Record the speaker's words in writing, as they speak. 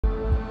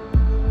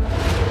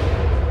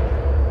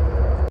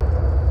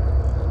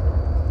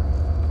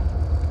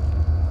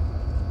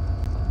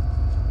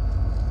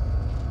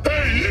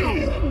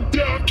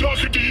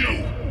happened to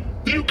you?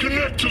 You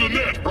connect to the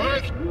net,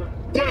 right?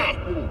 Well,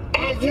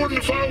 I wouldn't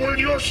if I were in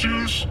your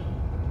shoes.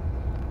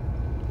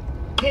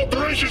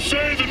 Corporations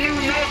say the new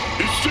net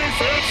is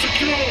safe and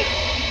secure.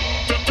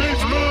 That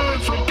they've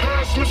learned from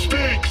past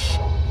mistakes.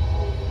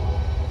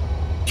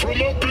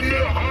 From up in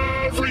their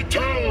ivory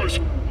towers,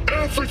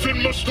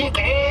 everything must look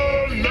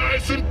all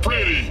nice and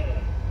pretty.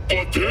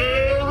 But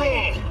they're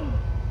wrong.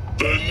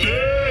 The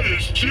net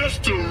is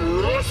just a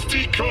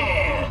rusty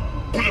car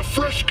with a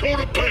fresh coat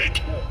of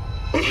paint.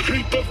 A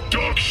heap of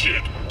dog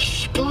shit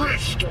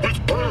spritzed with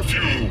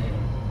perfume.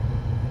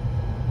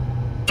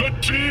 The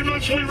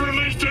demons we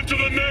released into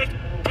the net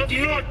have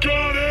not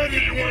gone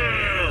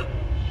anywhere.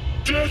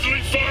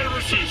 Deadly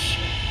viruses,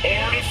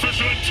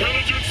 artificial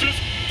intelligences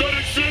that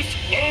exist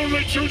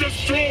only to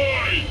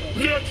destroy.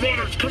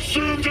 Netrunners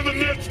consumed in the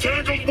net's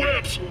tangled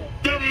webs,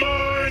 their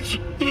minds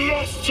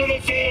lost to the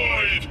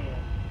void.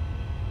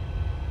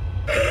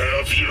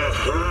 Have you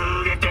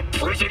heard of the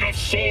Prison of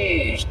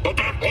Souls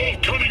about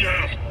Alt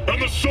Cunningham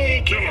and the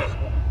Soul Killer?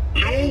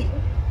 No?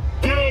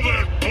 Well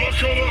then,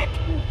 buckle up,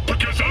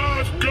 because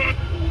I've got...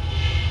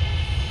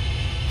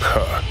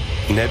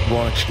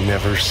 Netwatch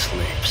never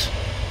sleeps.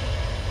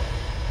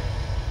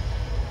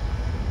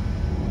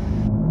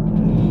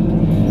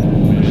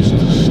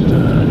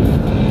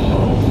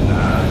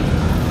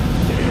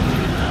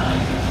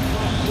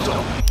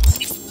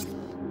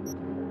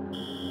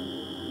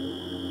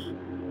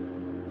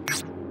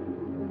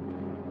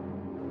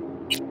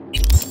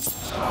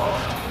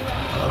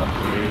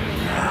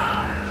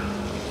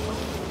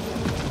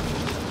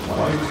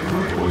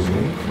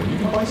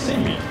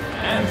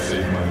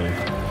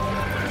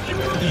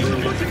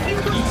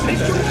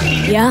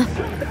 Yeah?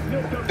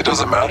 It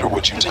doesn't matter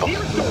what you tell me.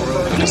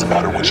 It doesn't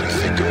matter what you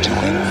think of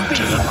doing.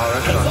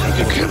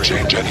 You can't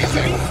change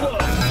anything.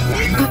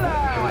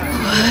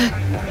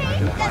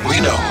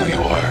 We know who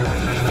you are.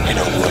 We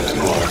know what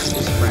you are.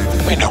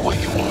 We know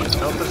what you want.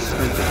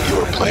 You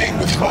are playing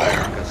with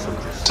fire.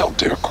 Don't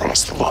dare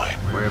cross the line.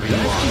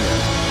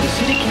 The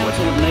City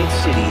Council of Night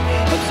City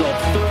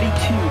absolved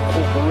 32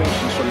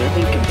 corporations from their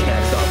income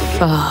tax obligations.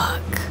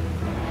 Fuck.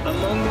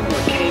 Among them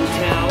were Kane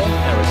Tao,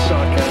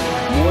 Arasaka,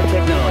 More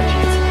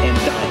Technologies, and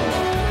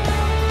Dialogue.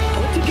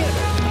 Put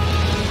together,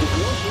 the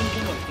gross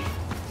income of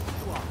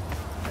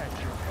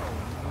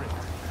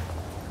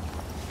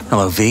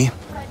Hello, V.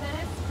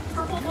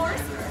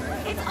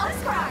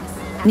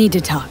 Need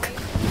to talk.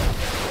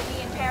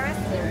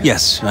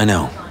 Yes, I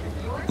know.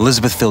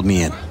 Elizabeth filled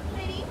me in.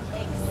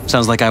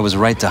 Sounds like I was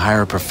right to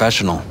hire a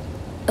professional.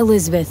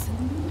 Elizabeth,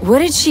 what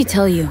did she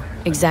tell you,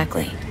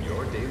 exactly?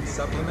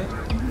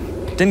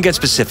 Didn't get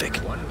specific.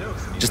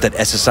 Just that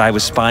SSI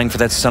was spying for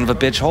that son of a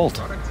bitch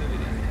Holt.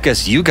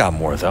 Guess you got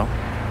more, though.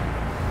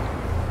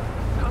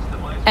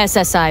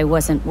 SSI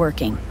wasn't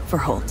working for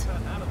Holt.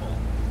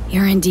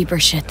 You're in deeper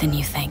shit than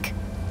you think.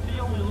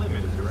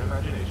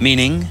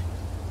 Meaning?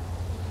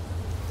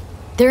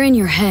 They're in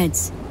your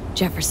heads,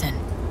 Jefferson.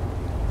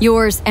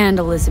 Yours and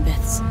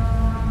Elizabeth's.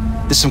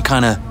 This some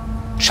kind of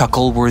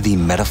chuckle-worthy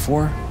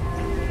metaphor?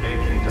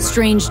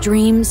 Strange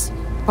dreams,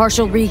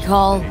 partial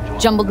recall,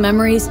 jumbled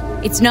memories.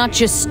 It's not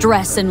just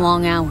stress and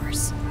long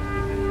hours.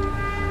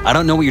 I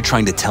don't know what you're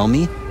trying to tell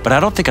me, but I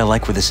don't think I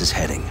like where this is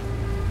heading.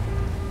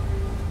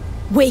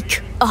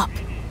 Wake up!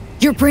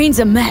 Your brain's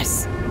a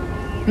mess.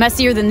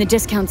 Messier than the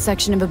discount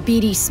section of a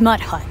beady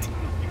smut hut.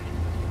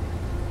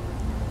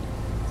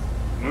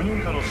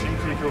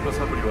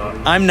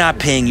 I'm not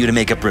paying you to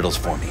make up riddles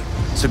for me,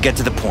 so get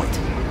to the point.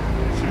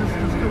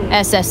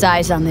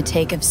 SSI's on the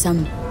take of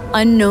some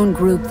unknown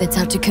group that's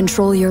out to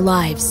control your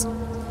lives.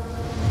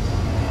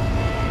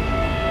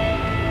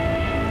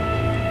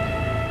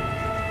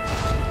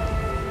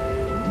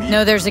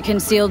 Know there's a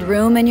concealed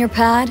room in your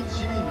pad?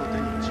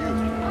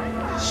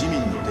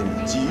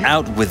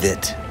 Out with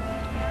it.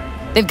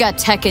 They've got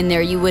tech in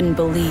there you wouldn't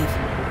believe.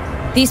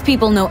 These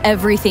people know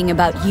everything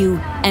about you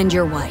and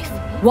your wife,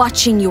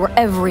 watching your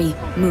every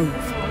move.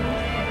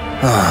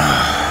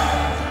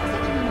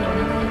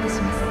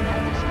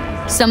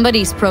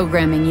 Somebody's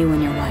programming you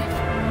and your wife.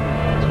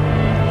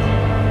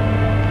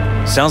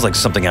 Sounds like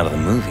something out of the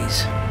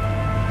movies.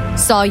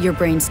 Saw your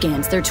brain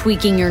scans. They're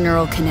tweaking your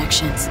neural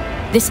connections.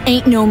 This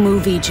ain't no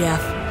movie, Jeff.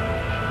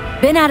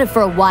 Been at it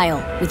for a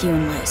while with you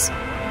and Liz.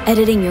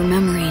 Editing your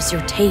memories,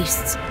 your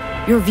tastes,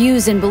 your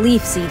views and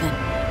beliefs even.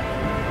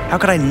 How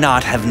could I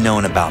not have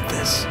known about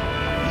this?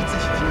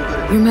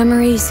 Your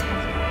memories?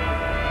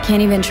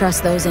 Can't even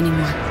trust those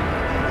anymore.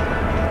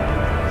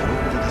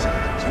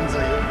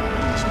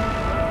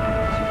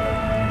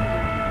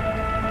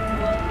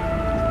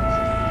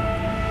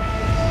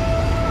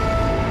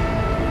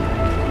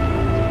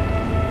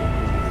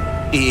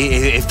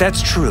 If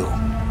that's true,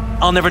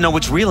 I'll never know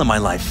what's real in my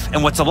life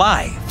and what's a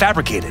lie,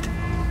 fabricated.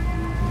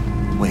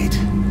 Wait,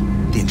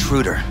 the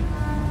intruder.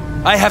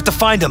 I have to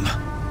find him!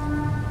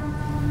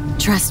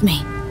 Trust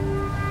me,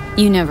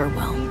 you never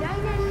will.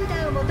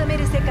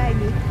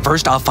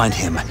 First I'll find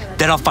him,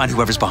 then I'll find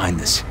whoever's behind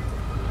this.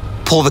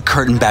 Pull the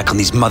curtain back on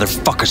these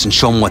motherfuckers and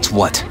show them what's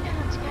what.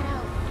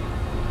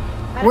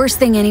 Worst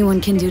thing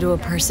anyone can do to a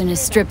person is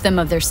strip them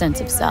of their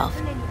sense of self.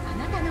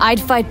 I'd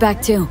fight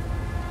back too.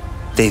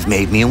 They've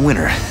made me a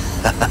winner.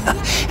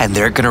 And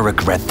they're gonna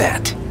regret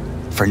that.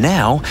 For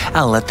now,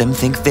 I'll let them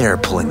think they're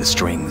pulling the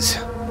strings.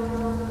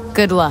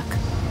 Good luck.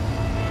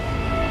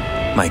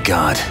 My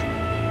God.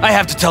 I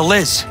have to tell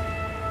Liz!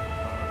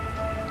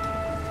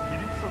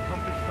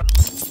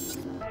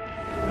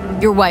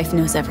 Your wife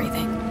knows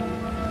everything.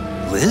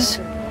 Liz?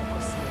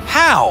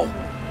 How?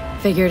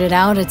 Figured it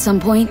out at some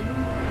point?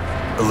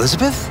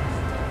 Elizabeth?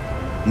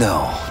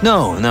 No.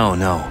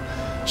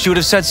 She would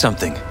have said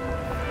something.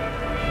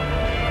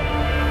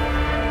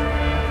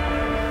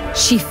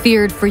 She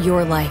feared for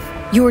your life,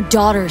 your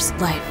daughter's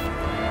life.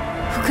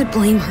 Who could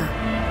blame her?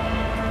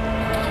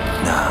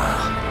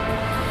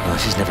 Nah. Well,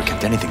 she's never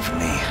kept anything from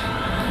me.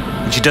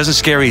 And she doesn't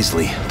scare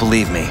easily,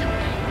 believe me.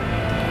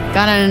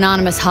 Got an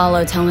anonymous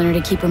holo telling her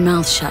to keep her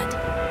mouth shut.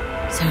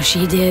 So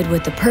she did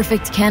what the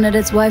perfect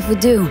candidate's wife would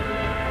do.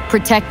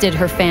 Protected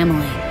her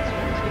family.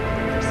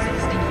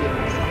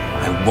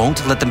 I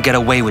won't let them get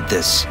away with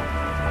this.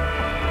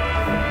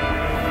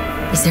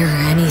 Is there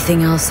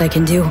anything else I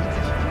can do?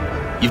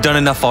 You've done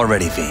enough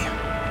already, V.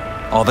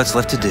 All that's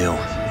left to do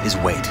is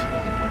wait.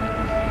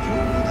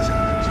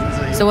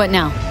 So what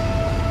now?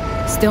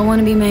 Still want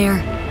to be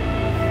mayor?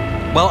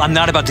 Well, I'm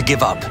not about to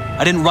give up.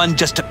 I didn't run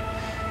just to...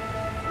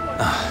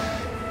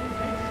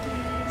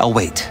 I'll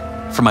wait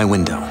for my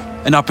window,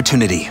 an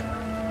opportunity,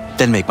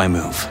 then make my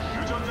move.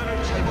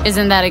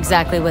 Isn't that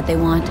exactly what they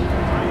want?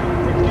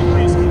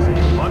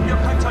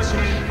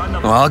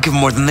 Well, I'll give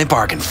them more than they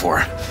bargained for.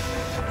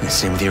 And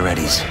same with your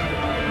readies.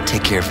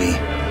 Take care, V.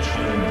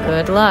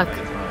 Good luck.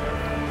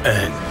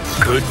 And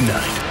good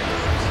night.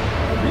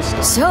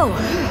 So,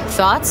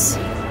 thoughts?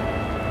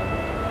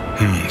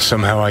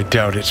 Somehow I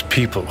doubt it's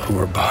people who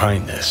are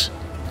behind this.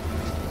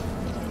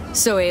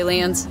 So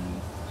aliens?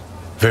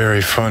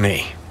 Very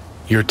funny.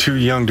 You're too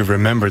young to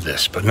remember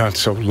this, but not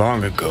so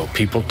long ago,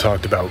 people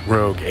talked about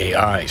rogue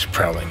AIs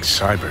prowling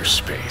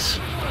cyberspace.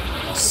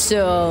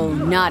 So,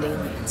 not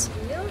aliens.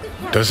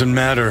 Doesn't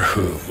matter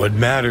who. What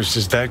matters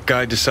is that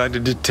guy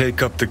decided to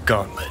take up the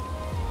gauntlet.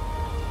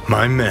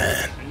 My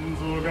man.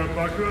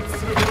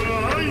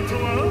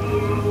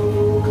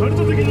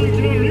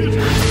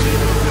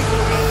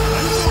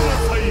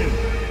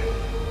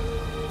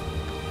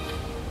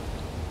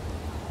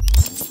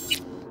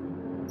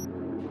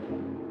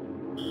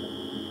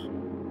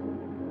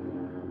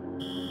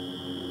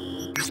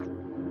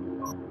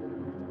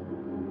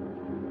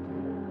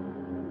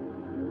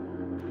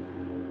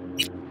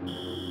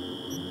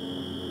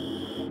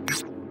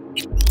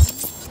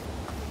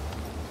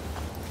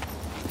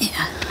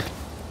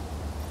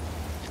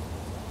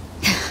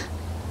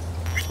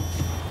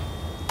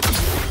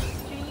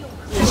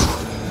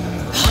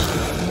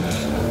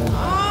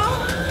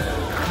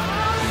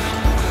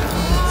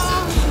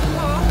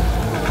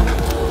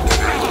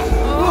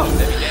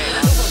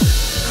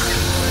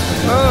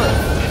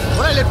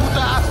 ¡Órale,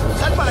 puta!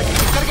 ¡Sal para que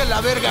te carguen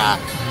la verga!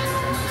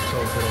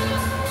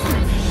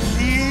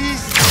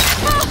 Please!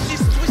 She's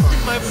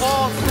twisting my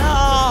balls!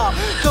 No!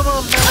 Come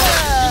on, man!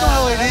 You know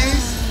how it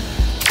is!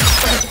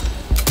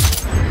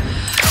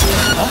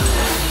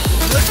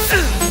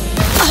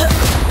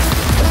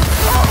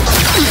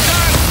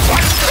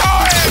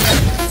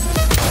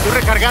 ¡Estoy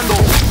recargando!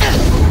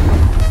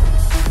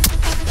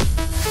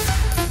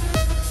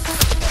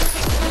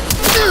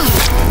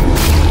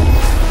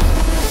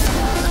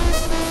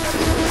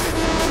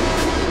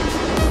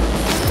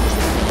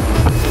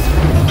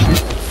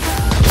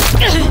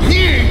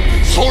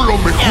 Solo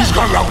me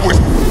juzgan la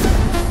vuestra.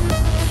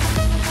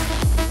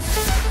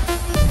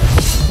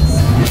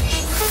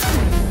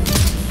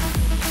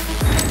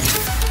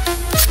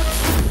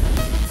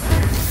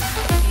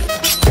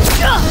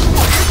 No.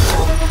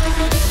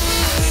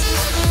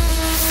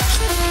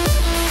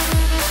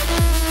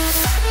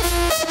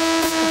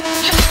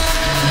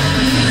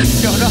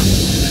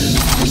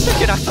 For a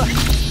second, I thought,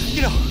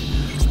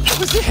 that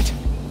was it.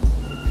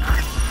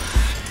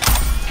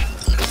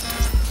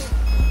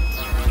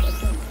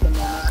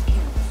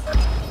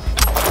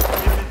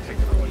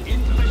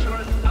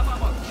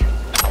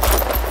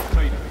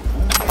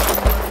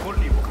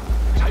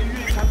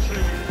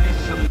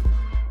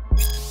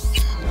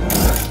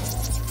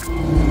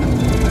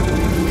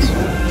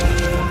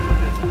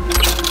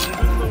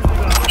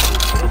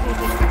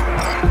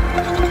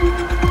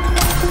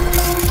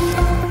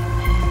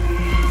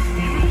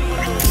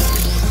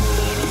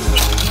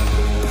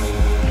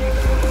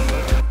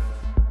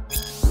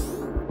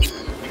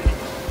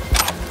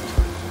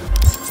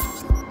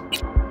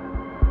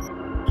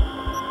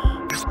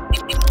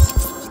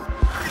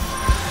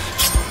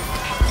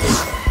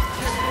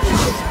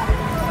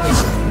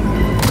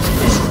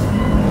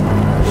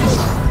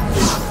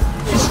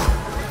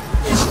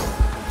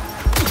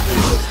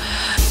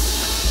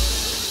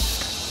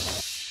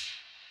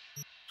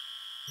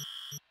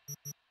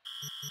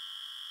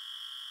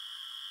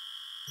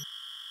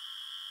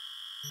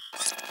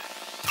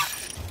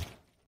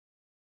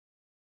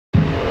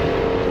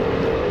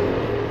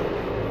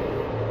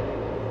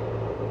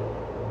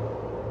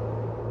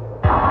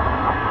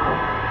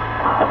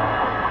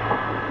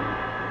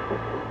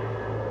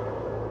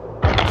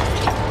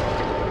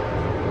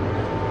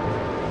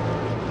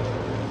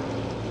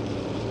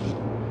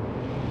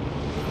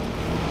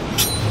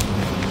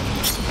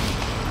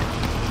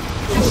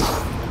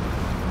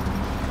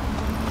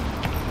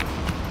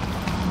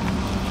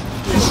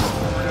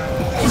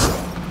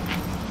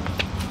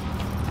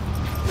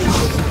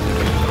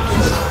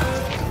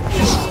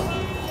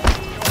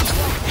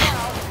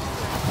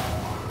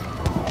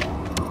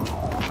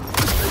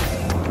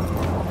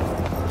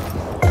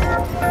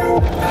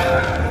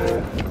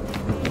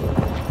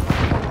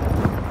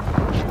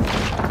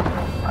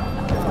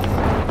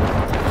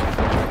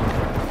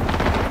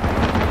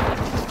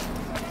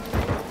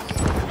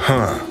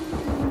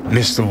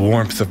 Miss the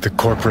warmth of the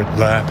corporate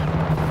lab?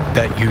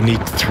 That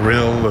unique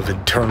thrill of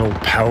internal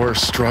power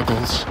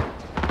struggles?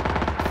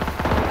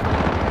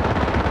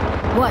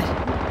 What?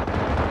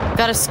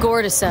 Got a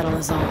score to settle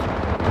is all.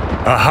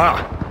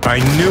 Aha! I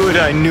knew it,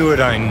 I knew it,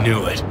 I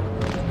knew it.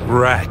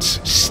 Rats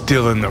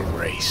still in the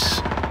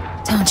race.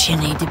 Don't you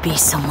need to be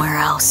somewhere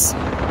else?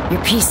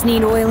 Your piece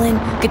need oiling?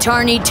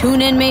 Guitar need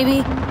tuning,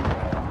 maybe?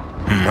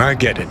 I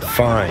get it,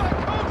 fine.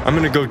 I'm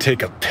gonna go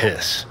take a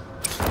piss.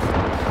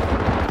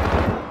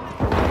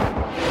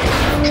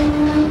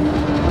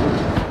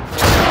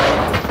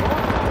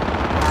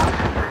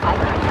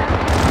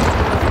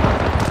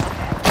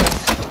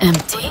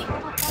 Empty.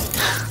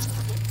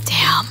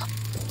 Damn.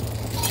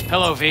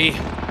 Hello, V.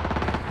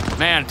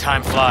 Man,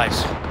 time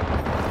flies.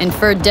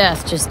 Inferred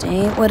death just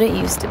ain't what it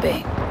used to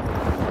be.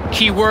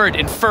 Keyword,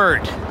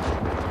 inferred.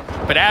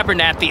 But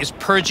Abernathy is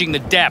purging the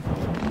debt.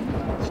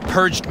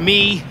 Purged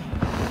me.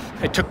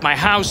 It took my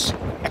house,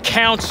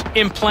 accounts,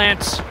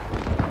 implants.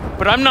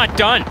 But I'm not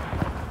done.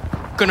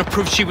 Gonna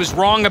prove she was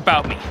wrong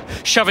about me.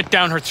 Shove it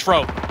down her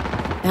throat.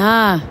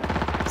 Ah,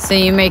 so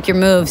you make your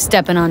move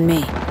stepping on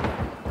me.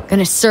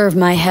 Gonna serve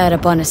my head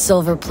up on a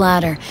silver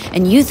platter,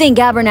 and you think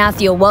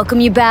Abernathy will welcome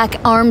you back,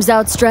 arms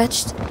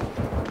outstretched?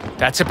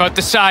 That's about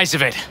the size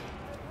of it.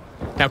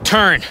 Now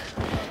turn.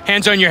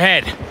 Hands on your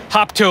head.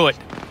 Hop to it.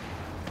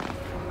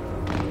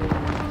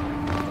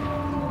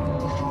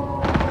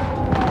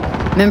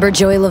 Remember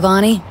Joey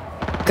Lavani?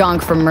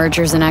 Gonk from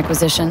mergers and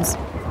acquisitions?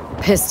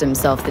 Pissed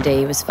himself the day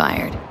he was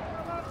fired.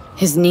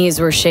 His knees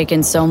were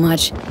shaking so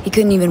much, he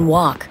couldn't even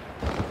walk.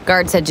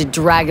 Guards had to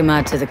drag him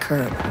out to the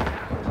curb.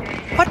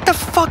 What the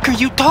fuck are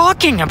you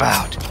talking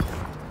about?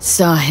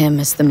 Saw him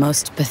as the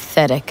most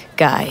pathetic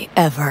guy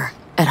ever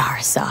at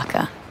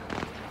Arasaka.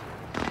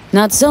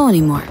 Not so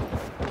anymore.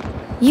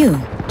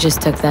 You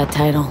just took that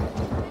title.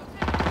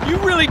 You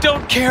really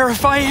don't care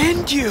if I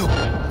end you. You're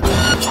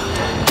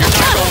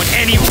not going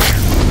anywhere.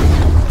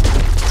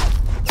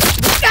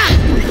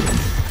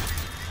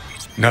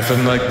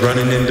 Nothing like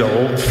running into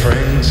old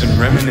friends and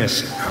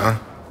reminiscing, huh?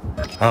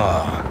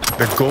 Ah,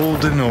 the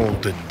golden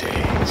olden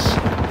days.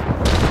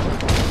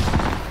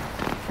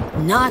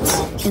 Not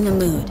in the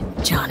mood,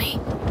 Johnny.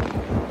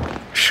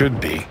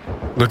 Should be.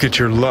 Look at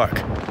your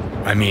luck.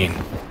 I mean,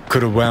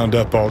 could have wound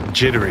up all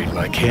jittery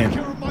like him.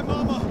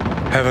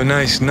 Have a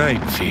nice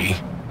night, V.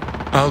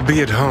 I'll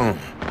be at home.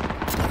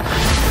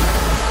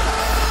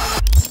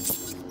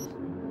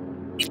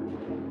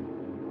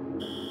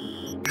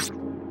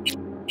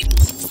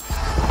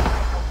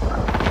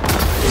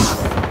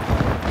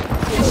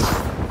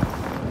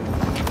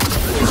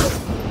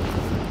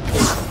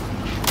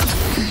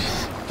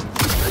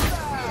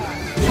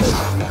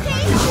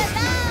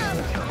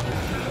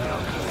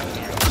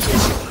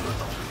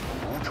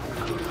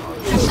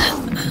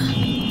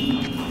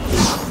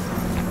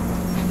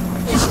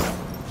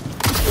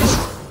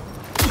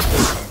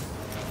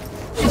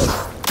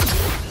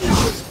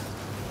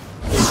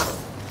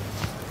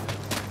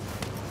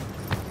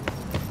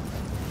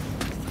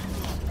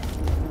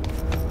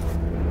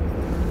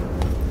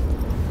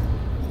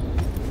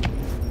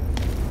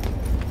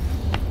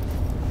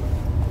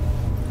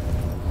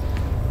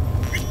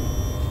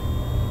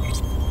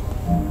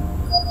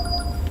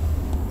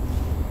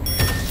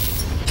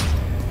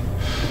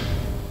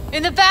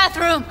 In the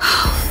bathroom!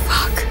 Oh,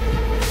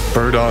 fuck.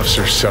 Bird offs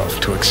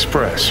herself to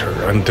express her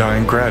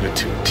undying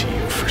gratitude to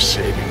you for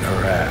saving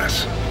her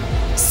ass.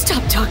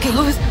 Stop talking.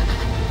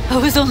 I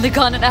was only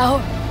gone an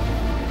hour.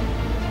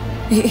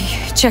 You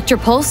checked your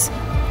pulse?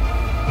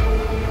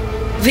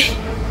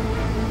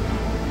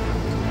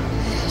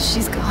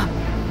 She's gone.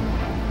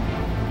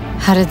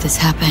 How did this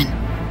happen?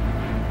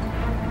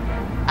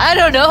 I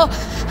don't know.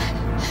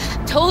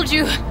 Told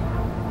you.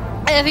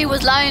 Evie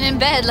was lying in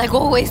bed like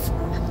always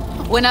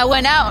when I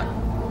went out.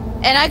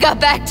 And I got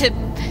back to...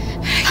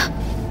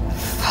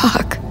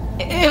 Fuck.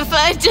 If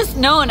I'd just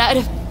known, I'd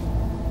have...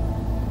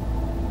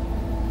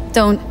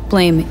 Don't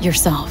blame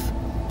yourself.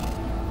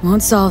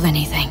 Won't solve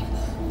anything.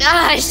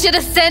 I should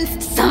have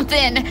sensed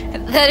something.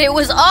 That it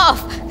was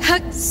off.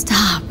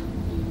 Stop.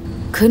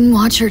 Couldn't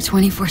watch her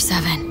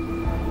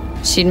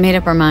 24/7. She'd made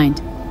up her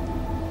mind.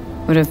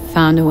 Would have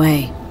found a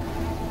way.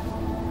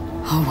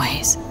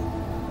 Always.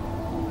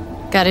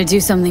 Gotta do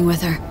something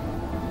with her.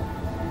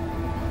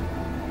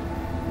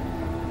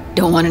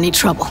 Don't want any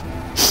trouble.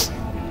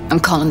 I'm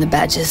calling the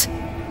badges.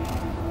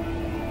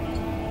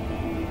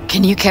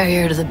 Can you carry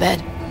her to the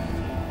bed?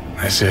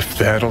 As if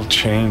that'll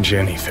change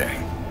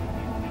anything.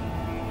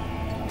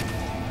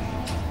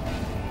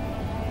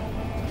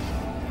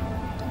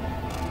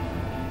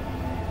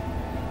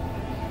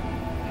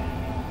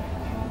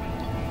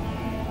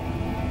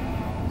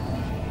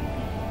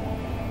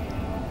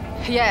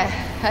 Yeah,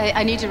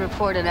 I need to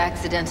report an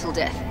accidental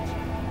death.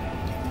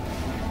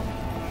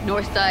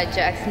 North side,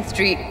 Jackson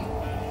Street.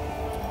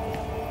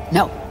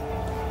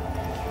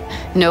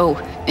 No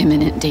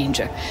imminent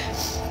danger.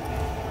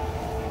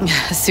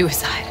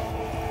 Suicide.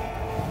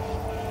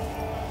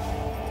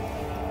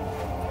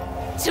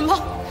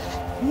 Tomorrow?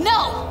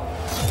 No!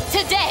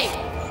 Today!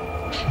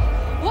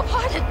 What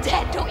part of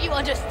dead don't you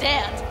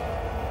understand?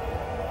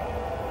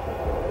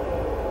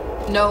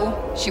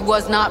 No, she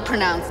was not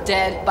pronounced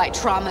dead by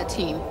trauma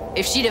team.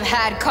 If she'd have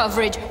had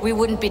coverage, we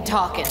wouldn't be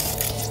talking.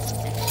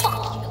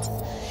 Fuck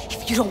you.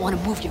 If you don't want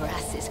to move your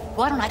asses,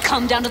 why don't I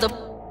come down to the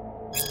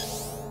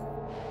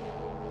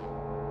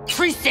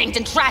precinct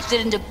and trash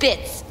it into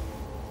bits?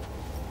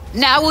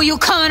 Now will you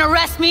come and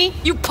arrest me,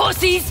 you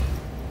pussies?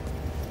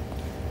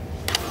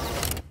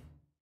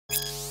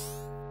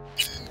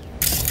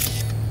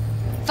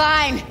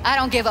 Fine, I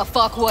don't give a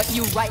fuck what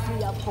you write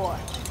me up for.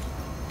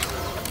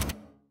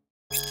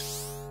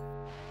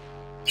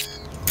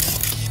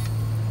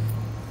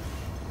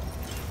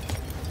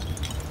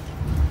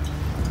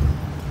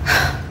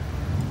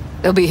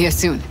 They'll be here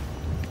soon.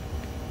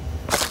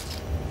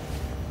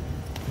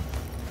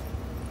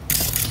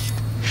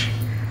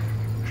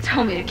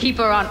 Told me to keep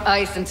her on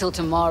ice until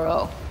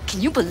tomorrow.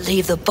 Can you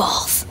believe the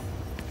balls?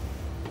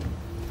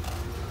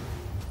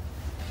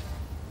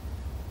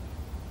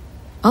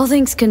 All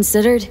things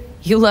considered,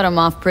 you let him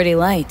off pretty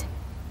light.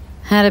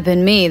 Had it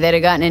been me, they'd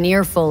have gotten an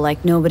earful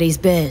like nobody's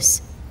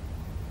biz.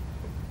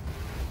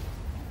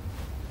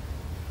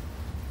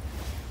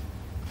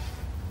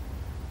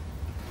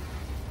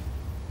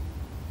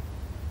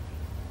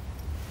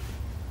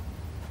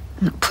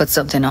 Put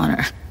something on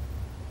her.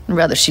 I'd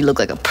rather she look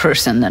like a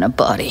person than a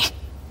body.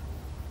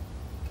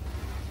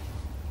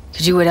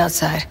 Could you wait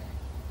outside?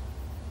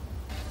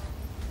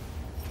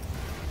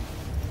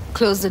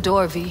 Close the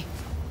door, V.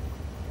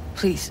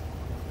 Please.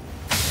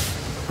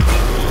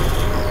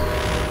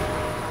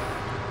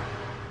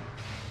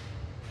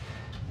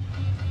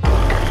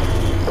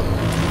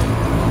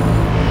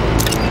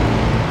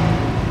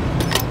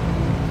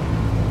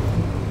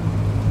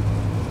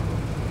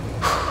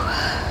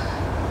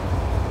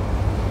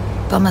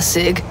 Bum a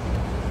cig.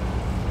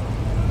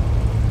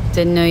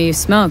 Didn't know you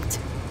smoked.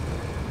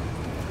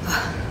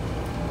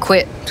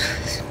 Quit.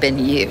 It's been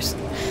years.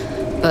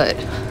 But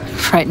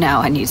right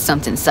now I need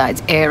something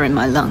besides air in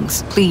my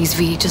lungs. Please,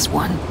 V, just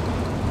one.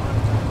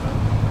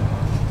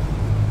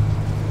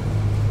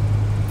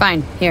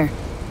 Fine, here.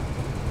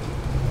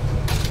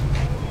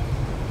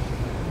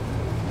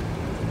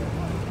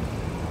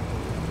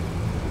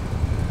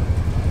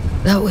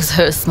 That was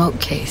her smoke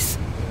case.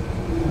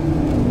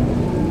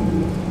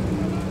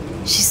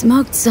 She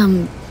smoked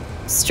some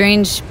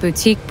strange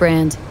boutique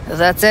brand.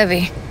 That's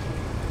Evie.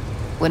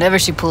 Whenever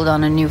she pulled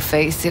on a new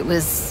face, it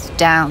was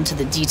down to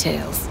the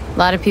details. A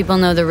lot of people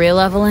know the real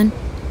Evelyn?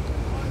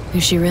 Who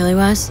she really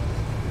was?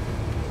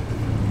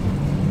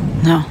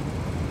 No.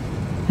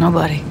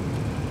 Nobody.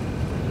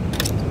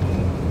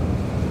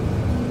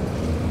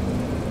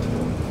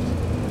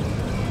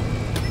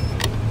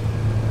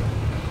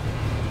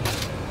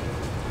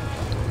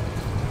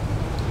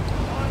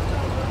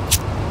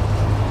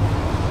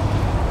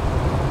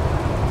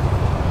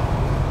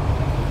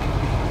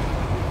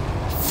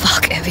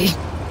 Fuck, Evie.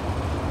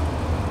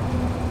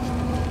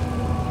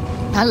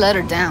 I let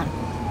her down.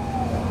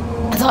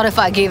 I thought if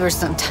I gave her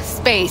some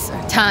space or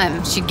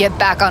time, she'd get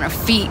back on her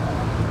feet.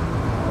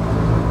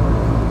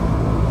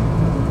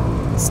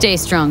 Stay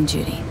strong,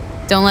 Judy.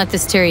 Don't let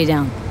this tear you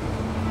down.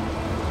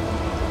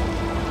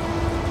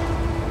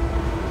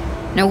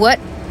 Know what?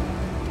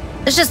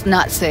 Let's just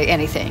not say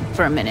anything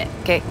for a minute,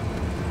 okay?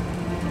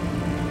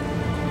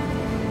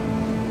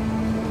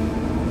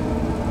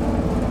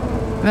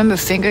 Remember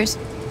Fingers?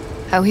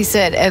 How he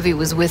said Evie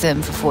was with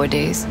him for 4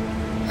 days?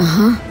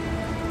 Uh-huh.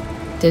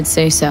 Did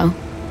say so.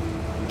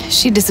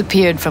 She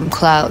disappeared from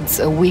clouds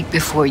a week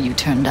before you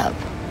turned up.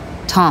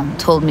 Tom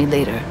told me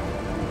later.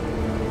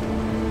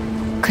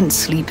 Couldn't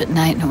sleep at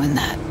night knowing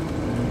that.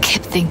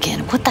 Kept thinking,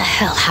 what the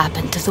hell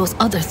happened to those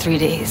other 3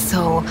 days?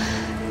 So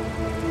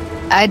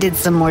I did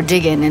some more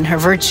digging in her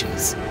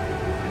virtues.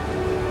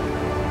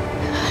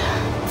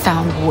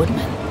 Found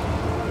Woodman.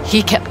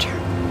 He kept her.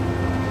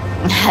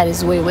 Had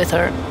his way with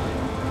her.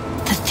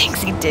 The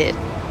things he did.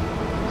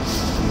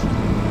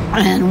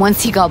 And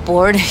once he got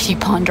bored, he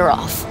pawned her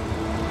off.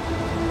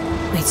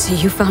 Wait, so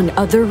you found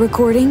other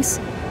recordings?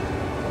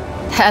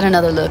 Had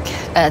another look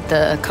at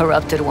the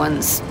corrupted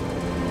ones.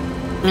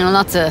 You know,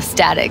 lots of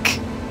static.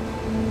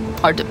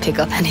 Hard to pick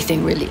up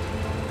anything, really.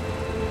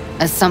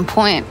 At some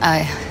point,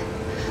 I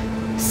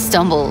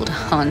stumbled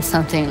on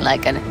something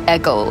like an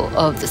echo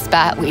of the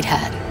spat we'd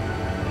had.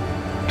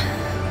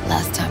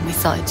 Last time we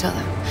saw each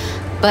other.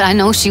 But I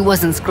know she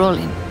wasn't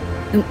scrolling.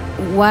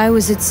 Why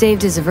was it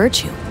saved as a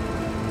virtue?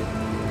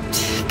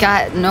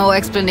 Got no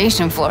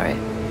explanation for it.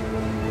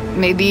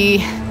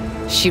 Maybe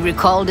she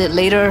recalled it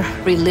later,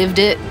 relived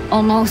it,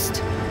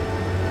 almost.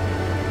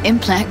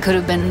 Implant could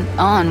have been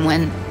on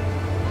when,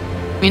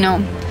 you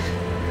know,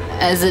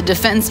 as a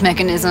defense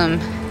mechanism,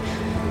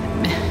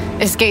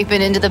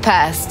 escaping into the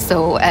past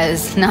so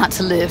as not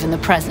to live in the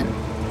present.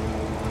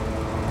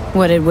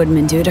 What did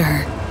Woodman do to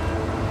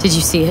her? Did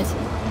you see it?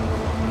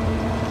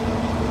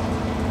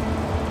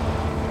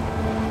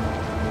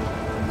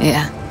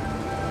 Yeah.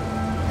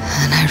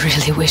 And I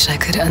really wish I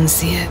could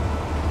unsee it.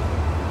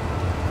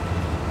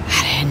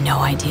 I had no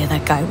idea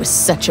that guy was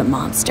such a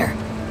monster.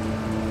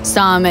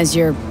 Saw him as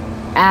your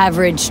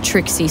average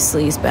tricksy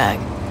sleazebag.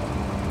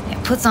 He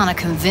puts on a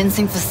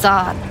convincing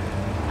facade.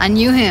 I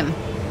knew him,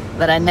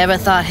 but I never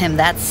thought him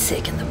that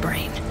sick in the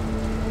brain.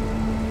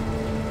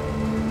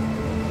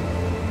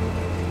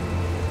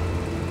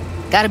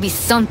 Gotta be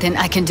something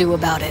I can do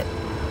about it.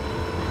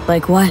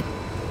 Like what?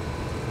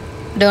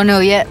 Don't know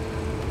yet.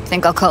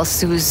 Think I'll call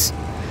Suze.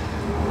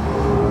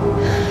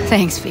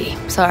 Thanks, V.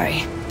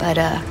 Sorry, but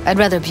I'd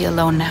rather be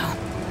alone now.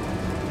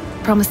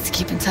 Promise to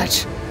keep in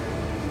touch.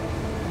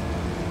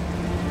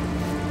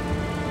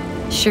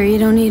 Sure you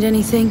don't need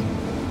anything?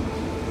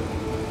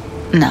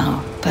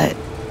 No, but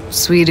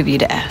sweet of you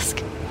to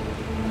ask.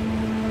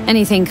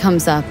 Anything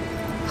comes up,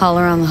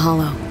 holler on the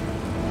holo.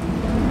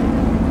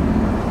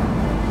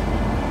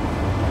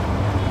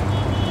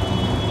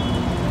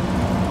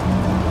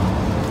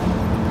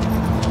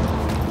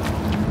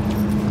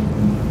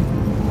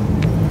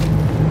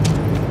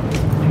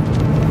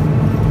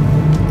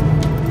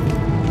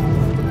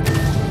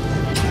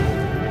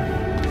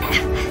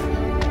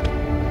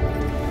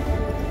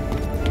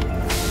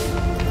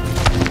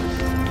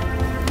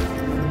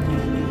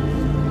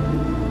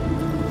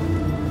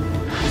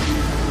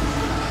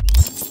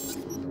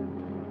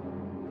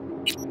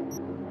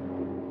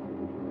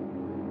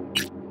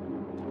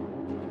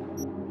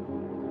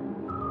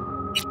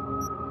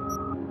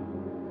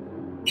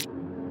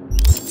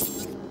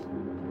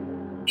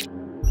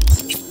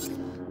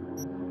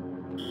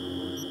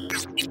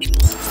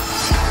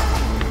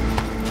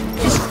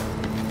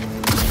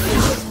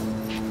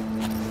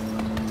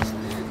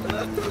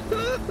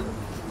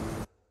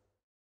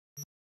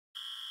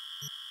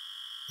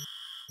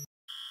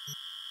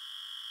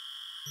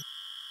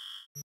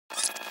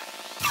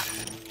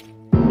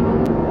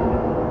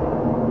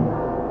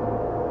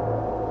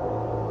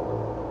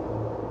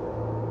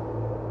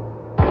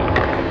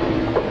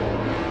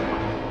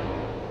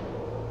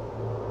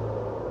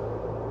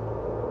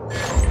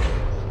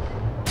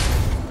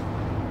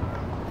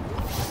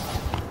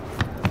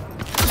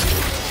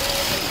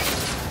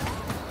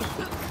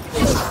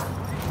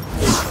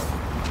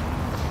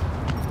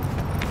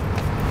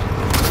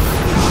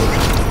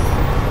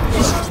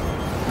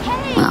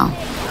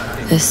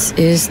 This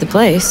is the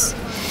place.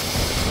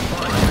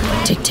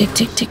 Tick, tick,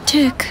 tick, tick,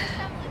 tick.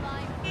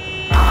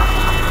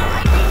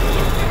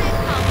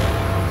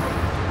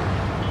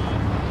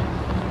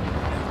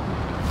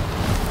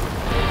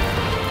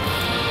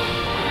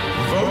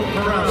 Vote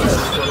Morales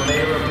for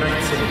mayor of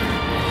Night City.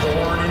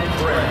 Born and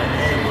bred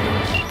in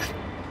England.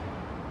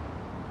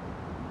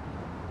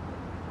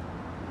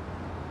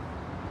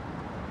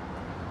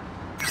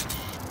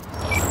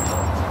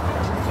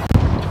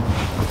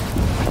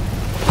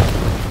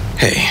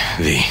 Hey,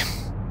 V.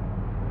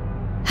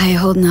 How you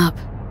holding up?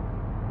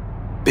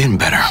 Been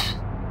better.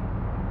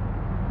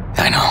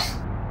 I know.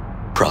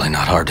 Probably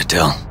not hard to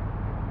tell.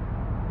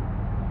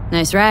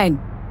 Nice ride.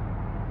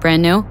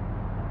 Brand new?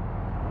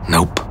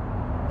 Nope.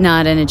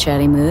 Not in a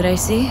chatty mood, I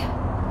see.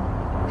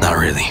 Not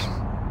really.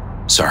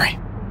 Sorry.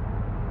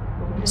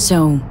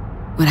 So,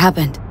 what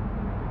happened?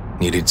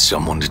 Needed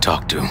someone to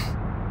talk to.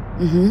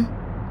 Mm-hmm.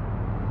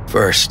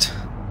 First,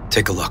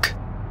 take a look.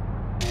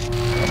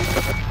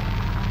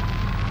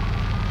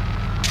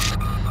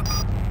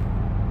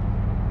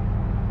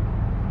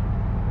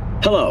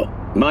 Hello,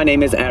 my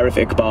name is Arif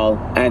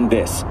Iqbal, and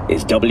this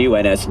is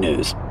WNS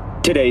News.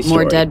 Today's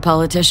story. More dead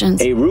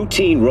politicians? A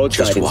routine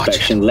roadside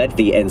inspection led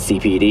the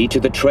NCPD to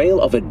the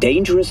trail of a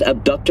dangerous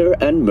abductor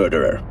and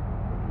murderer.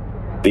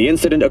 The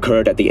incident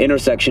occurred at the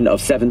intersection of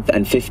 7th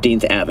and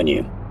 15th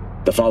Avenue.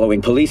 The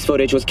following police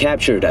footage was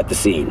captured at the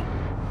scene.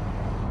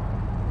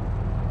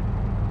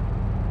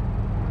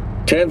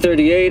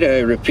 1038, I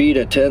repeat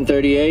at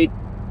 1038.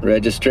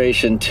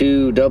 Registration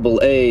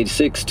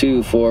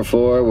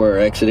 2AA6244. We're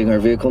exiting our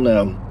vehicle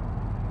now.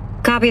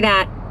 Copy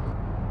that.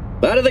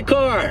 Out of the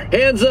car!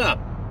 Hands up!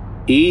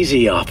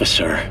 Easy,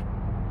 officer.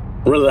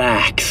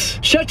 Relax.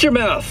 Shut your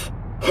mouth!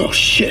 Oh,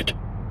 shit.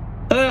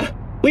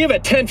 We have a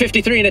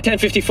 1053 and a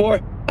 1054.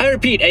 I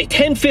repeat, a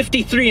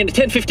 1053 and a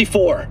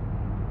 1054.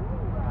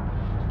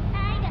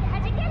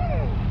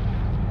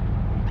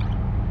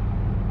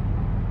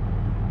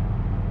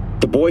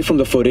 The boy from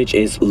the footage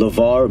is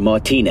LeVar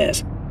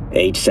Martinez,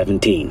 age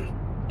 17.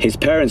 His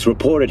parents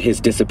reported his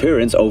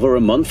disappearance over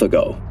a month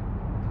ago.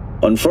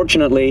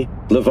 Unfortunately,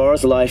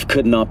 LeVar's life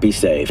could not be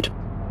saved.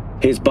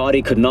 His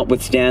body could not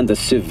withstand the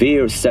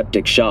severe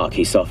septic shock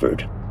he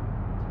suffered.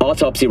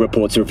 Autopsy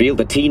reports revealed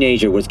the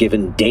teenager was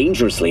given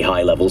dangerously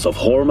high levels of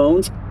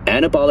hormones,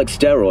 anabolic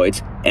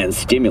steroids, and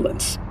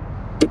stimulants.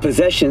 The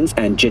possessions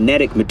and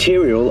genetic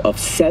material of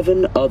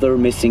 7 other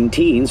missing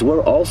teens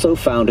were also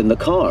found in the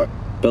car,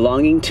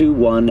 belonging to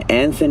one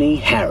Anthony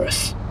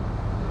Harris.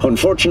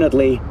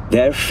 Unfortunately,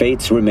 their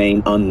fates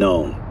remain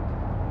unknown.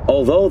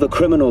 Although the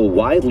criminal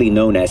widely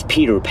known as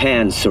Peter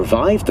Pan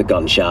survived the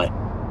gunshot,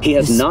 he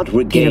has not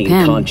regained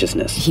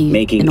consciousness,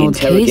 making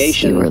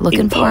interrogation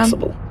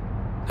impossible.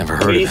 Never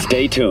heard Please of him.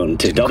 stay tuned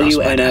to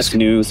WNS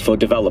News for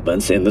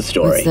developments in the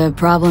story. What's the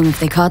problem if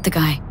they caught the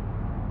guy?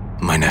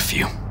 My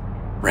nephew,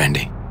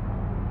 Randy.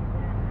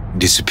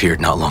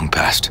 Disappeared not long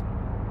past.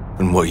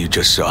 And what you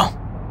just saw.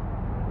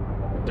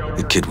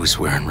 The kid was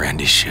wearing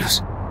Randy's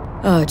shoes.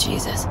 Oh,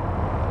 Jesus.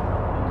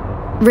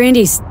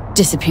 Randy's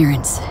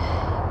disappearance.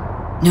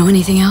 Know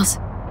anything else?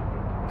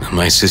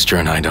 My sister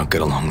and I don't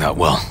get along that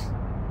well.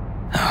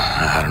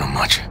 I don't know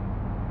much.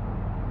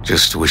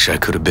 Just wish I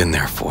could have been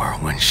there for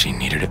her when she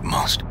needed it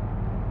most.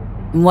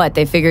 What,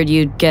 they figured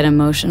you'd get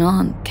emotional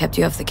and kept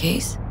you off the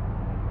case?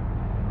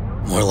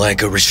 More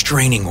like a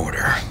restraining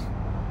order.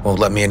 Won't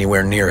let me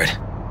anywhere near it.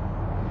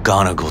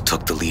 Gonagle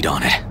took the lead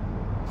on it.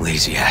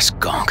 Lazy-ass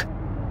gonk.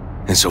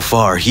 And so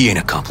far, he ain't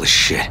accomplished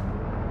shit.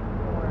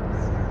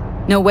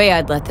 No way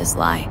I'd let this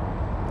lie.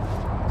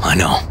 I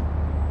know.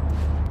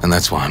 And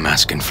that's why I'm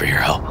asking for your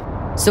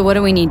help. So what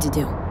do we need to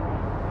do?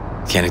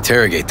 Can't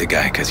interrogate the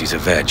guy because he's a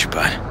veg,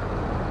 but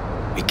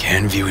we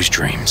can view his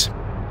dreams.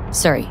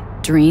 Sorry,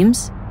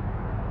 dreams?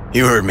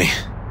 You heard me.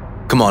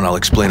 Come on, I'll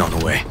explain on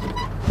the way.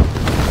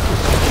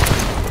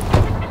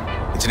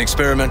 It's an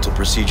experimental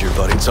procedure,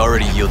 but it's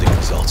already yielding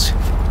results.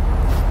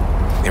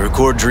 They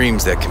record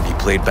dreams that can be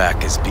played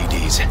back as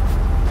BDs.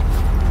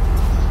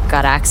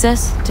 Got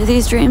access to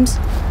these dreams?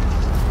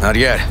 Not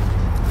yet,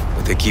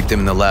 but they keep them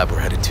in the lab we're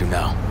headed to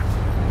now.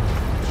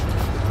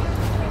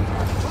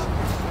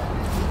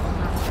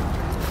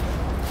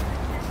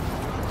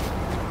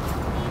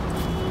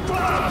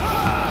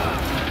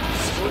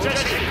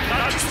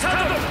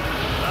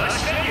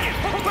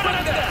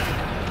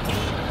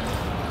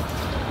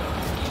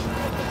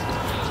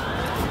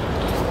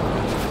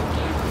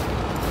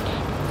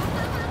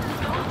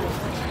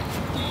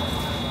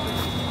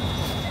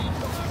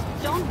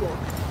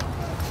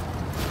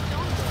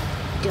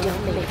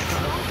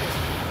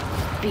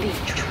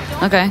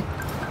 Okay.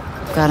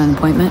 Got an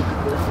appointment?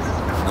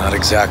 Not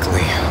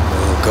exactly.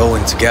 We'll go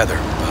in together,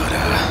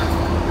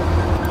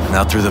 but,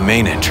 not through the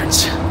main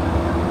entrance.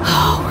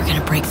 Oh, we're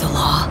gonna break the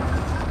law.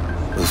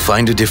 We'll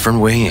find a different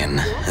way in,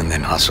 and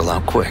then hustle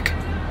out quick.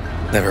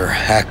 Never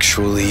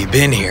actually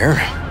been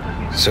here,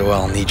 so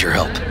I'll need your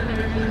help.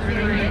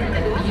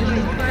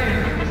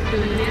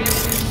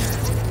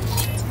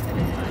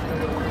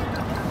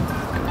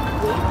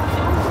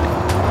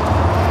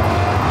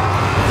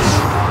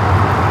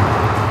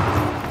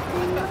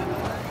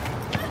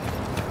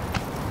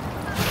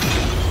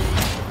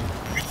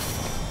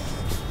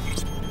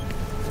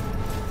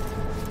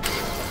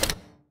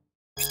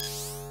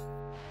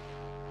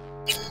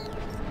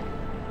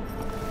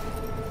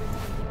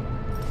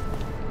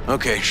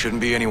 Okay,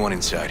 shouldn't be anyone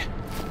inside.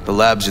 The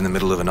lab's in the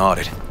middle of an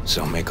audit,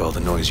 so make all the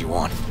noise you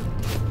want.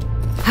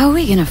 How are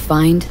we gonna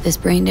find this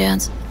brain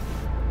dance?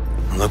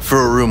 Look for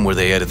a room where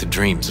they edit the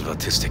dreams of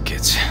autistic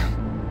kids.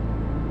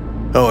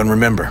 Oh, and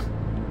remember,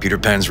 Peter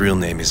Pan's real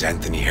name is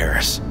Anthony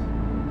Harris.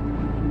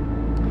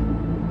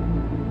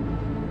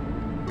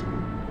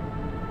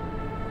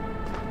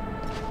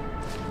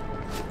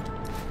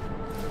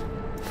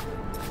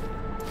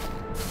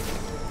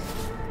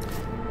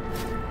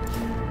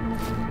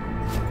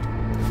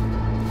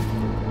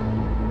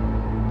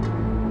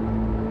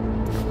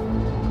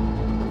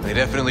 They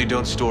definitely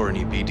don't store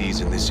any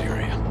BDs in this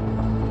area.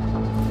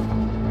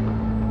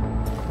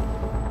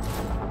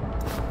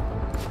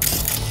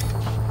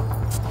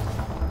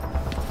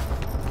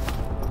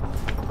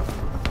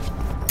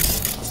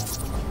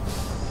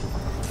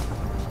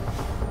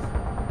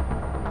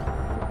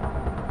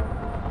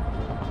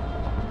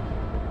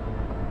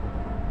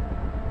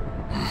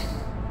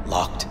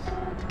 Locked.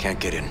 Can't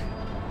get in.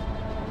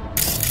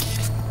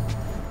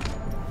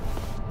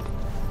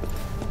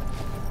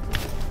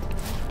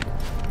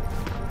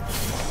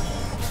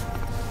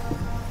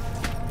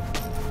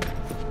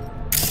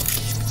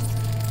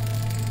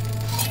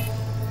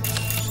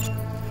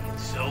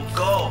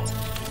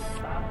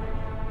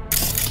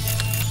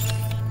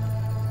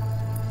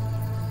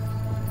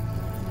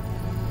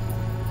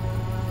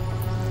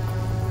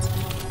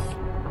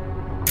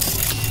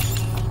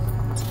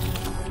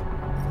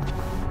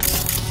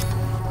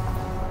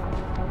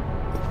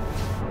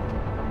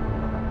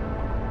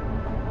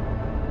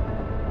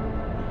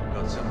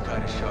 Some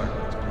kind of shark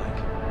looks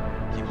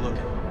blank. Keep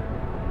looking.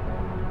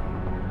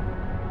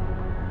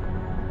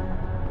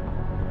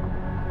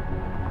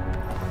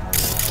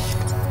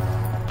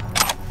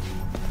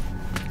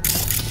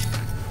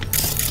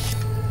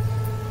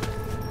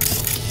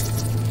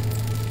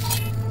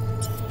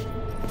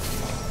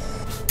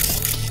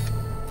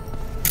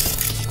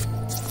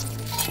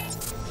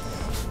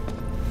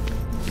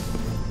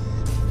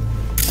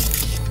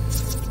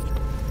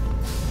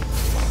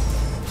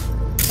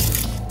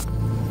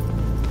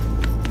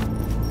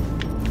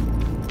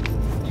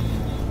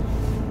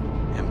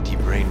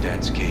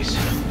 Case.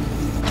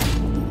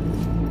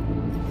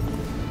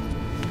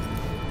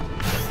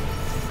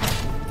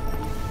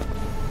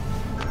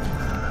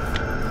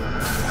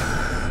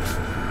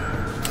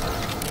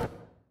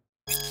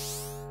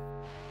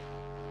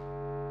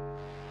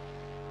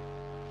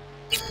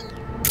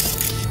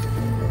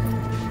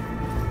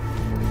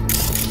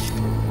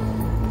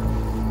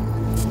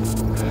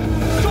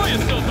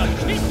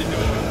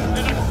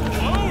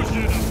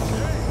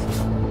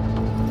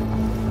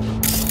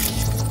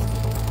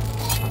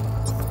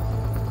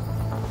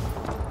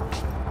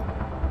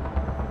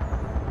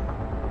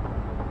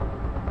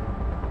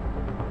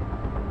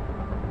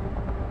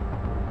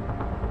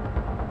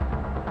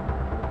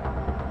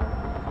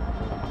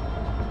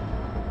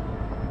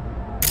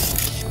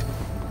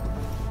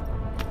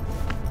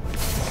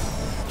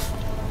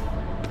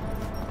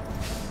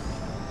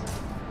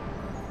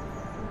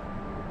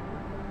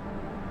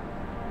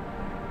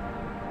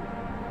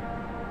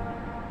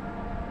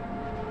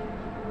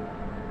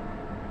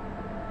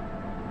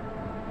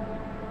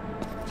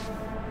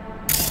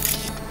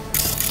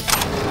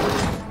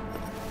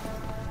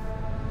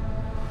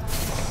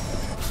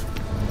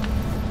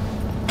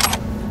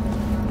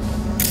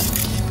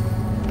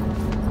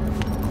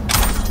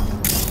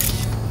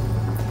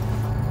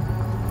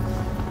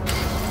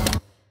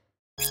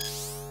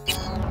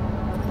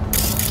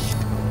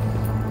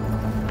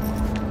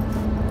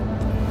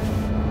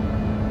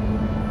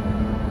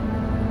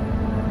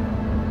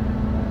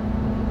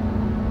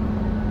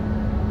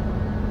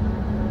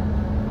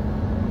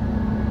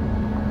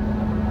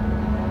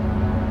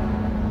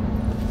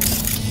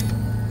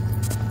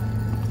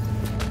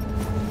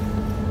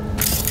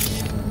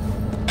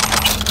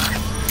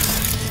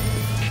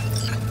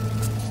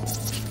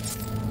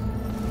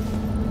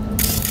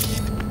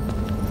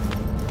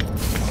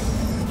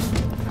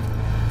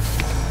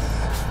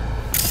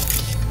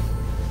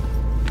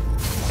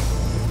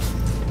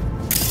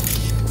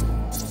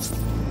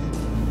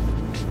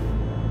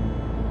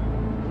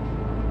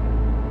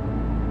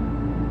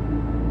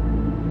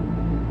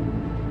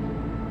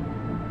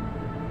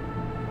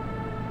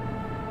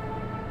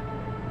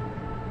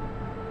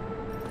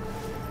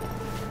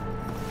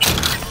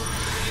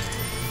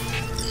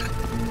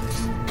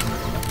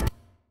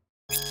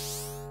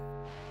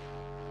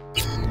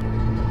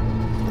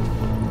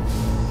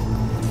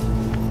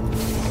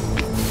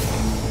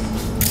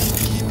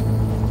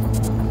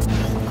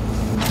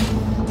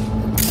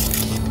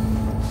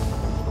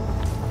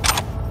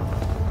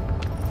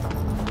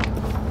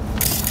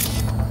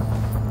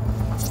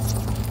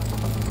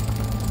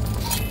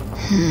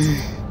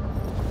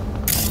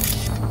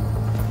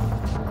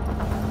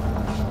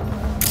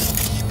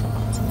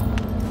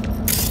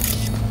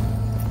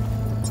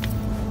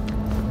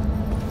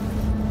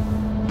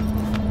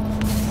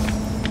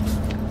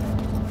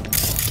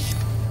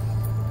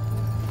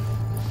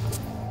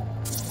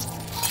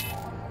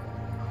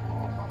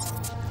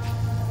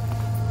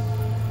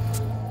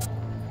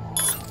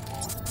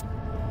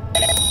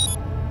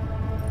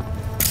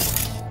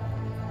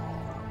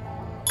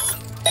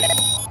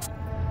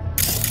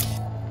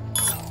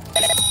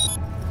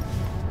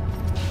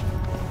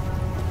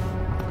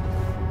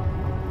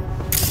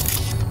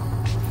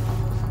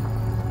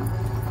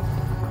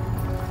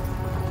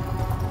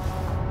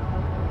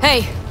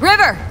 Hey,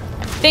 River!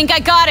 Think I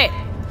got it!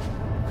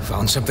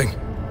 Found something?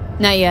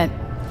 Not yet.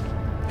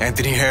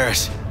 Anthony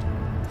Harris.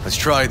 Let's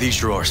try these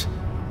drawers.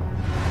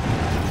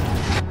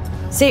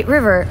 Say,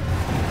 River,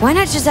 why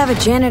not just have a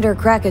janitor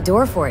crack a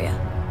door for you?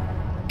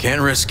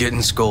 Can't risk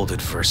getting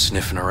scolded for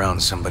sniffing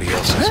around somebody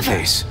else's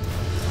case.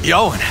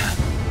 Yoan!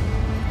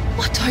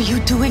 What are you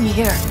doing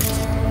here?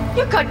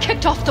 You got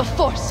kicked off the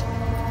force.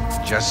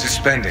 Just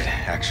suspended,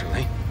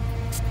 actually.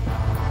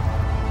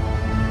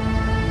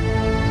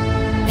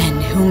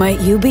 And who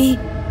might you be?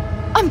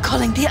 I'm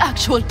calling the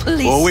actual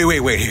police. Oh,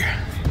 wait here.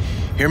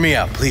 Hear me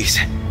out, please.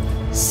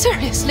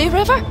 Seriously,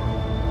 River?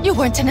 You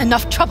weren't in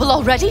enough trouble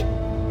already?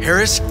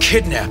 Harris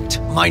kidnapped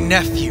my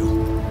nephew.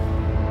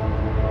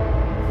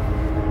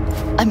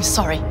 I'm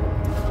sorry.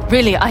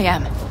 Really, I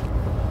am.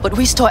 But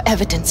we store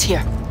evidence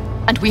here,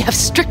 and we have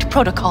strict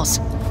protocols.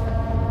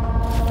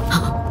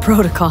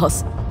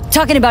 Protocols?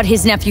 Talking about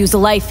his nephew's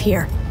life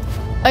here.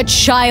 A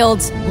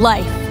child's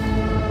life.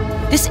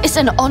 This is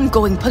an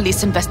ongoing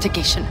police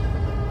investigation.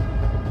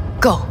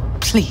 Go,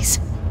 please.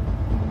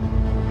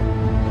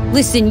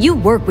 Listen, you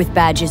work with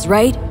badges,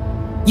 right?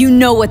 You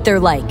know what they're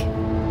like.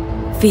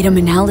 Feed them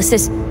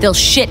analysis, they'll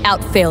shit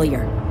out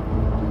failure.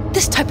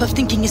 This type of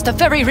thinking is the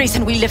very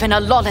reason we live in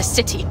a lawless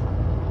city.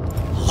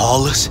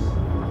 Lawless?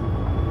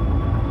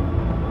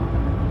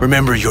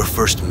 Remember your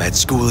first med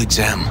school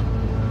exam?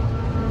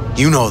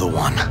 You know the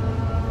one.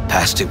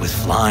 Passed it with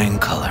flying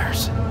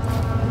colors.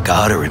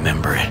 Gotta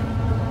remember it.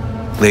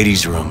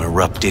 Ladies' room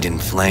erupted in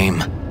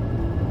flame.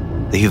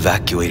 They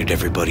evacuated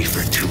everybody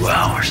for 2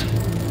 hours.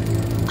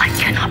 I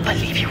cannot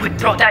believe you would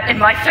throw that in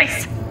my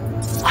face.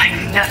 I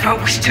never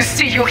wish to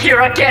see you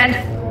here again.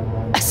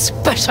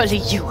 Especially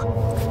you.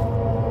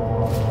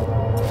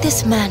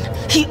 This man,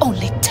 he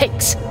only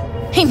takes.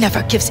 He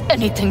never gives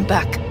anything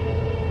back.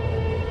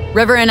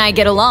 River and I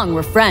get along,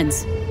 we're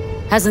friends.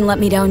 Hasn't let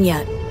me down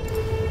yet.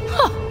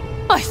 Huh.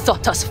 I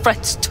thought us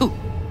friends too.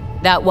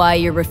 That why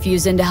you're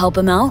refusing to help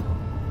him out?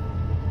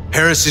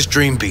 Harris's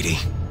dream, BD.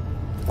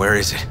 Where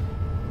is it?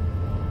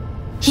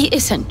 He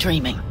isn't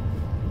dreaming.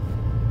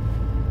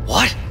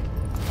 What?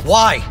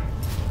 Why?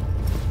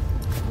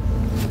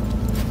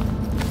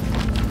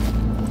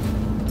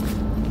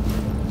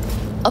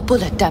 A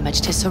bullet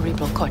damaged his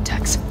cerebral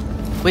cortex.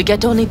 We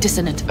get only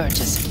dissonant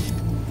urges.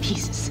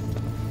 Pieces.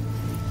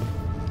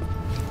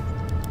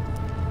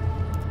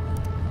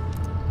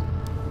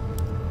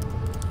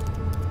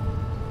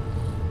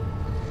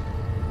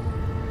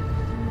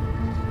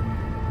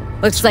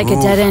 Looks like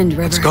a dead end,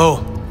 River. Let's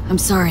go. I'm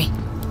sorry.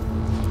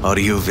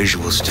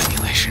 Audio-visual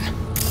stimulation.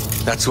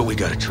 That's what we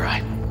gotta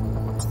try.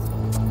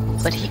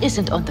 But he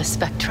isn't on the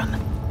spectrum.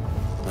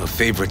 A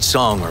favorite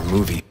song or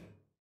movie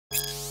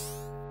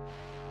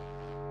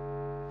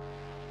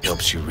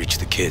helps you reach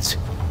the kids.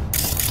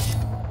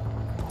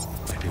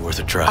 Might be worth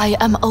a try. I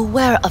am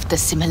aware of the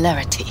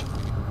similarity.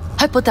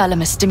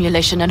 Hypothalamus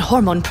stimulation and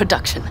hormone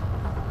production.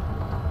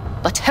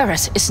 But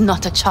Harris is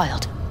not a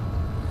child.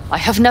 I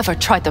have never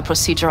tried the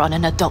procedure on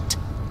an adult.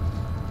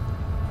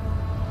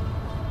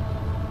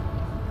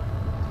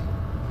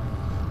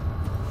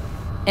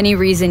 Any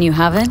reason you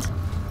haven't?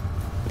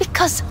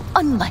 Because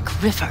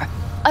unlike River,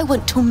 I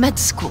went to med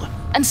school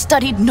and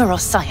studied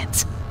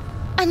neuroscience.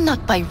 And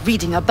not by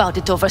reading about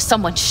it over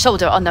someone's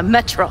shoulder on the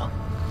metro.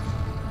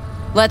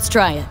 Let's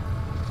try it.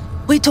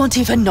 We don't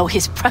even know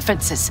his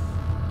preferences.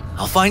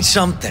 I'll find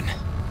something.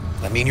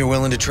 That mean you're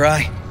willing to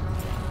try?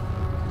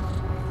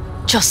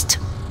 Just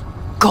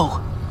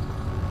go.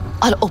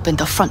 I'll open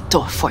the front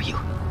door for you.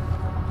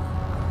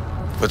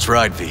 Let's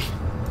ride, V.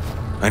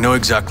 I know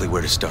exactly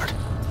where to start.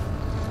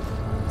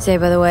 Say,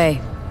 by the way,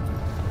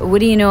 what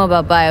do you know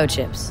about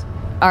biochips?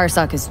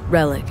 Arasaka's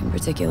relic in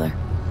particular.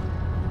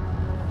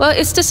 Well,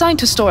 it's designed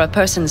to store a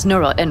person's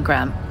neural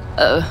engram.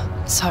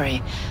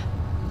 Sorry.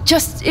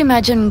 Just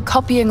imagine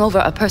copying over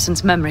a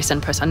person's memories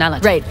and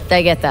personality. Right,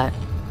 I get that.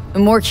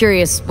 I'm more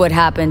curious what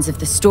happens if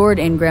the stored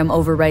engram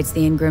overwrites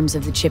the engrams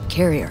of the chip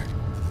carrier.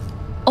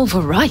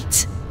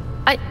 Overwrites?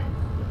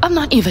 I'm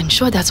not even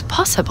sure that's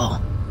possible.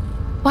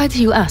 Why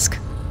do you ask?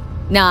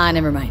 Nah,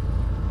 never mind.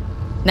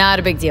 Not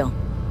a big deal.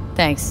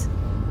 Thanks.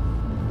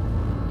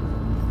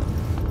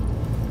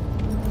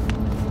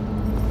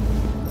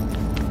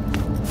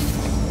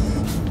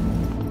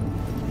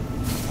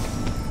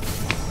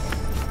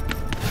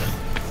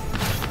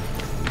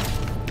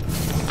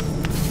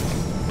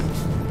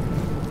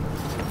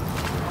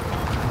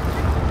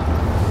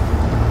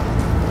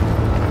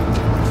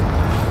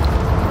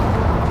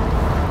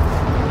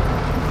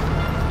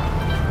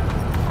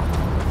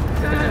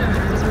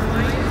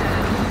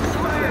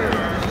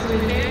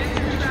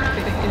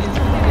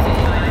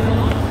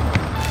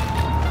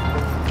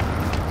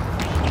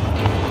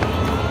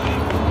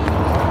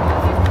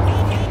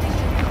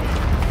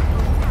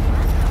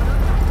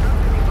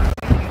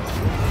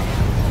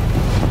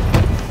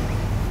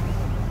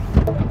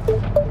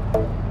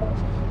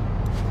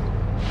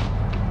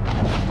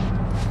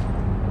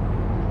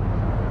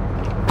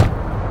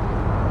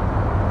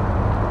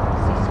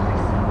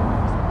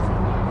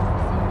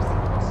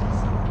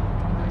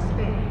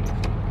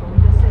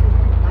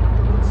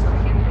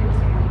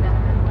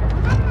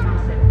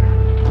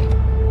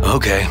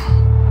 Okay,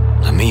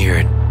 let me hear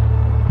it.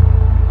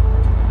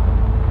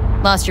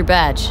 Lost your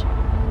badge.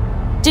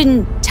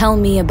 Didn't tell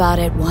me about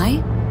it.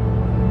 Why?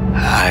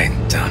 I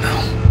don't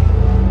know.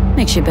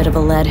 Makes you a bit of a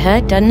lead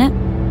head, doesn't it?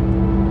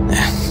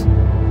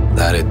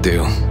 That'd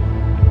do.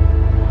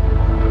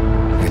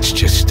 It's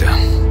just,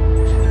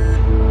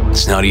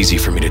 it's not easy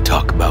for me to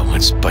talk about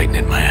what's biting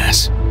at my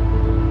ass.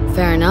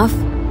 Fair enough.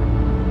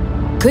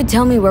 Could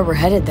tell me where we're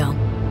headed, though.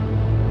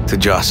 To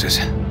Joss's.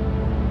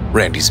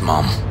 Randy's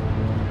mom.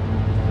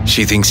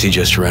 She thinks he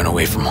just ran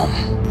away from home.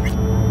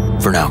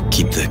 For now,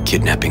 keep the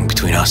kidnapping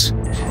between us.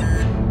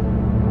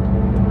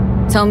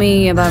 Tell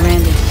me about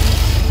Randy.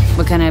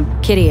 What kind of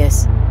kid he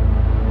is.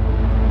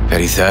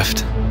 Petty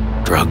theft,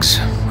 drugs,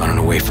 running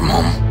away from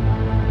home.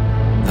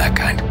 That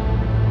kind.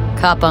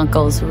 Cop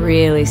uncles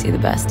really see the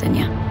best in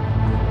you.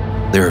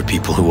 There are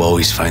people who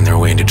always find their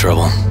way into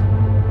trouble.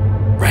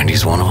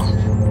 Randy's one of them.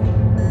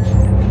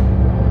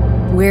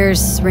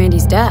 Where's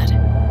Randy's dad?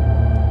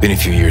 Been a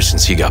few years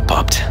since he got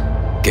popped.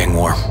 Gang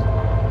war.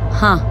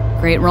 Huh,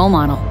 great role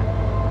model.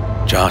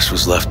 Josh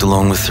was left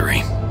alone with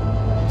 3.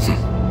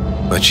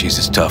 But she's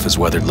as tough as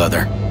weathered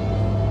leather.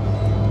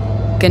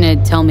 Gonna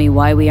tell me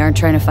why we aren't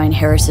trying to find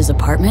Harris's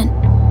apartment?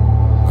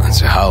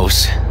 It's a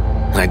house,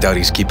 and I doubt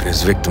he's keeping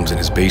his victims in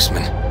his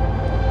basement.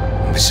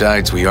 And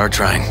besides, we are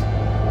trying.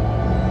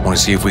 Want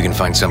to see if we can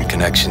find some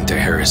connection to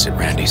Harris at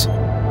Randy's.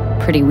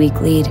 Pretty weak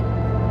lead.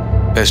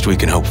 Best we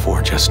can hope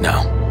for just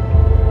now.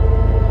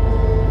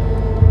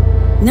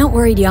 Not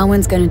worried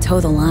Yawen's gonna toe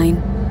the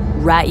line?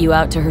 Rat you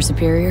out to her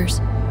superiors?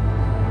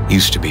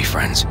 Used to be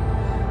friends.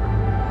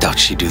 Doubt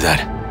she'd do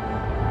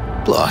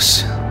that.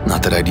 Plus,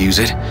 not that I'd use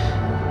it,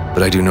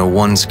 but I do know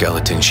one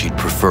skeleton she'd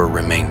prefer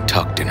remain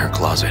tucked in her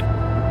closet.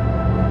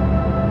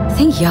 I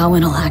think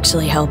Yawen will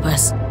actually help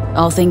us,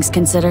 all things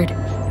considered.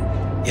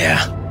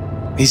 Yeah,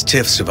 these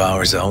tiffs of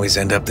ours always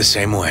end up the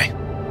same way.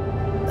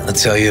 I'll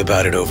tell you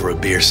about it over a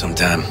beer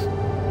sometime.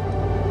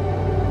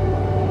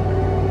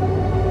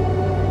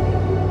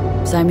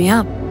 Sign me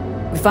up.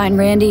 We find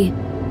Randy,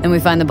 and we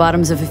find the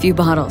bottoms of a few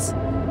bottles.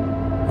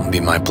 It'll be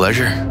my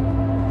pleasure.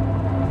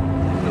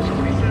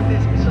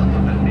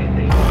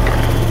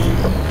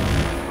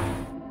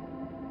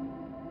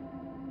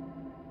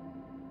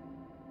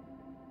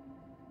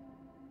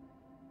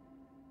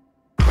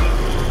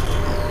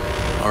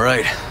 All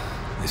right,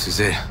 this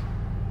is it.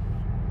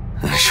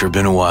 It's sure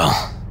been a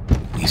while.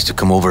 Used to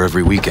come over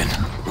every weekend,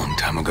 a long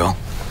time ago.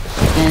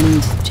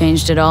 And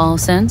changed it all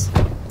since?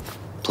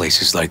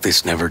 Places like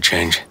this never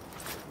change.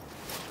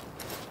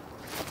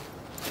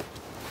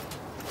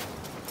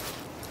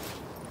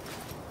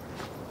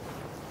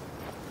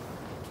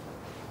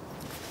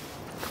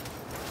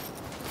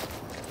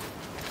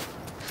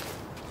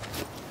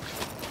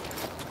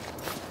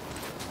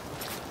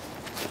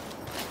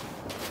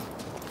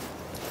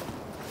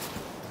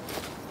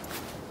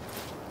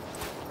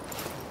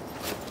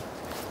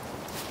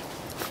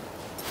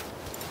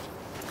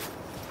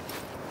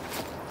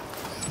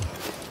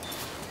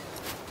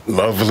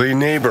 Lovely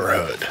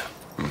neighborhood.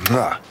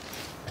 Mwah.